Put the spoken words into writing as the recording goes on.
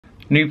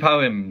New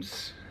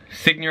poems.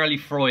 Signorelli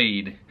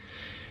Freud.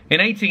 In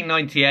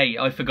 1898,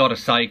 I forgot a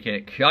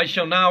psychic. I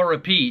shall now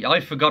repeat, I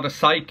forgot a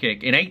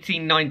psychic. In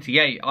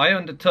 1898, I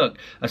undertook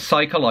a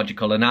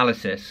psychological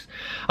analysis.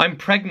 I'm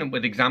pregnant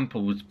with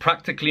examples,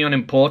 practically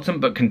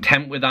unimportant but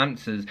content with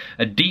answers.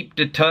 A deep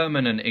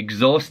determinant,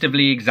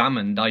 exhaustively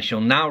examined. I shall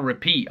now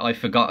repeat, I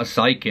forgot a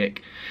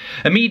psychic.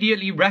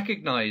 Immediately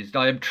recognized,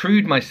 I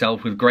obtrude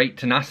myself with great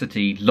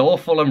tenacity,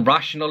 lawful and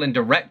rational in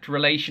direct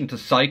relation to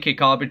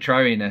psychic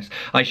arbitrariness.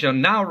 I shall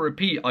now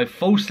repeat, I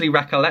falsely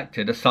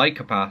recollected a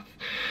psychopath.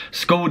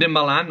 Schooled in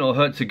Milan or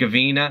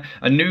Herzegovina,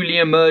 a newly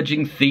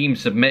emerging theme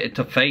submitted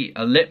to fate,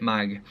 a lit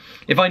mag.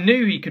 If I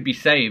knew he could be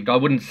saved, I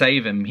wouldn't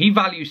save him. He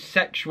values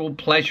sexual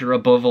pleasure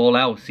above all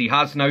else. He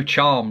has no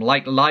charm,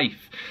 like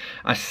life.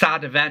 A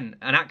sad event,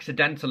 an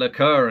accidental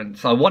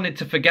occurrence. I wanted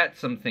to forget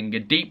something, a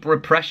deep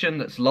repression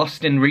that's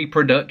lost in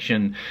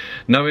reproduction.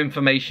 No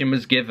information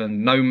was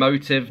given, no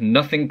motive,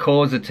 nothing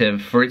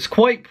causative, for it's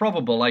quite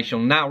probable I shall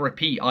now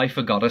repeat I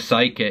forgot a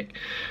psychic.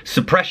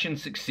 Suppression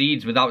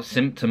succeeds without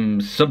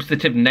symptoms,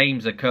 substantive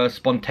names occur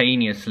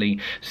spontaneously.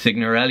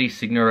 Signorelli,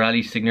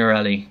 Signorelli,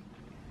 Signorelli.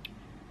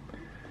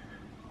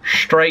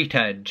 Straight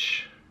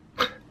edge.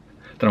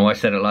 Don't know why I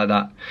said it like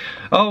that.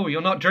 Oh, you're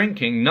not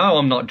drinking? No,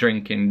 I'm not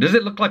drinking. Does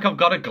it look like I've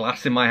got a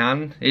glass in my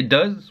hand? It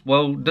does.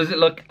 Well, does it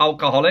look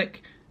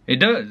alcoholic? It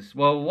does.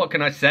 Well, what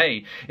can I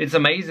say? It's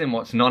amazing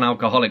what's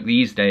non-alcoholic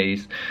these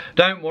days.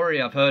 Don't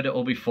worry, I've heard it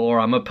all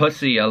before. I'm a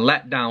pussy, a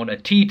letdown, a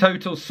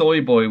teetotal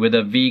soy boy with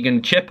a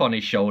vegan chip on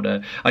his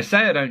shoulder. I say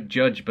I don't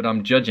judge, but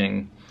I'm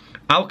judging.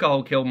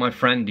 Alcohol killed my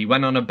friend. He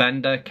went on a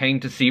bender, came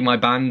to see my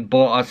band,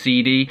 bought our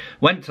CD,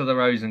 went to the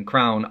Rose and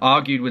Crown,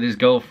 argued with his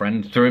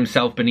girlfriend, threw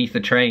himself beneath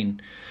a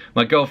train.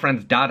 My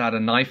girlfriend's dad had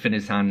a knife in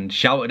his hand,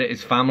 shouted at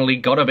his family,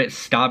 got a bit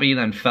stabby,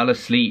 then fell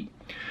asleep.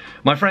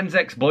 My friend's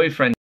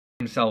ex-boyfriend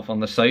himself on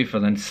the sofa,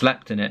 then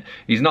slept in it.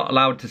 He's not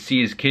allowed to see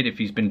his kid if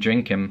he's been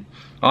drinking.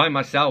 I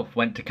myself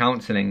went to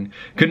counselling.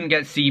 Couldn't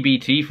get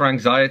CBT for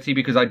anxiety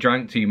because I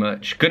drank too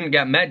much. Couldn't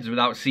get meds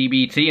without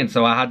CBT, and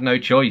so I had no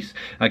choice.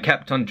 I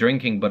kept on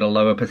drinking, but a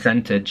lower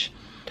percentage.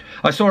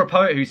 I saw a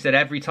poet who said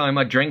every time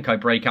I drink I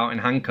break out in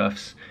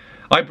handcuffs.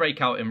 I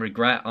break out in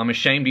regret. I'm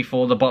ashamed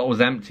before the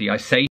bottle's empty. I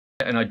say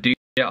shit and I do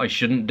shit I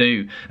shouldn't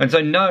do. And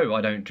so no,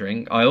 I don't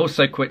drink. I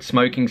also quit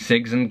smoking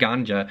cigs and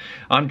ganja.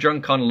 I'm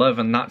drunk on love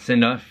and that's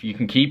enough. You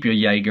can keep your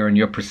Jaeger and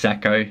your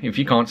Prosecco. If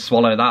you can't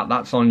swallow that,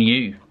 that's on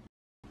you.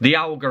 The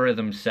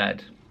algorithm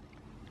said.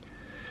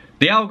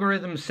 The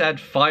algorithm said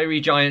fiery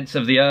giants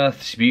of the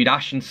earth spewed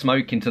ash and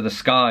smoke into the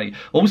sky,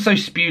 also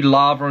spewed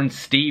lava and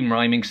steam,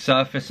 rhyming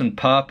surface and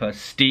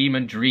purpose, steam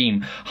and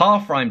dream,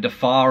 half rhymed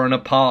afar and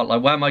apart,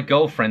 like where my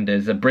girlfriend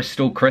is, a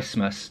Bristol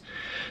Christmas.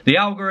 The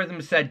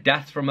algorithm said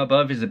death from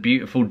above is a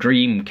beautiful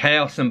dream,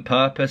 chaos and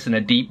purpose and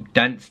a deep,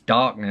 dense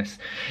darkness.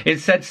 It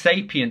said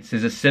sapience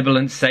is a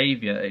sibilant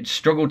saviour. It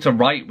struggled to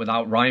write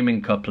without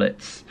rhyming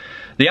couplets.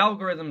 The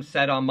algorithm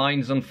said our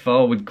minds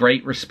unfurl with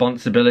great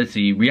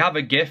responsibility. We have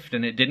a gift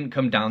and it didn't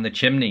come down the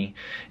chimney.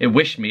 It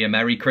wished me a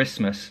Merry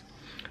Christmas.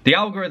 The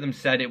algorithm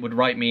said it would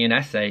write me an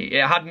essay.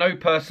 It had no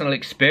personal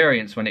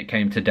experience when it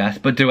came to death,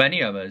 but do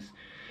any of us?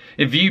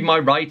 It viewed my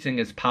writing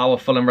as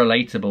powerful and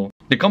relatable.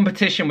 The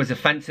competition was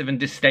offensive and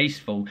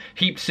distasteful,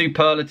 heaped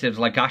superlatives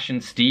like ash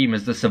and steam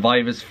as the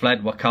survivors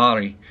fled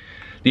Wakari.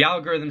 The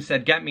algorithm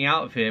said, get me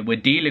out of here, we're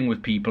dealing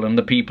with people and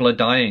the people are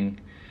dying.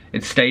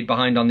 It stayed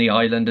behind on the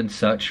island and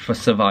searched for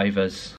survivors.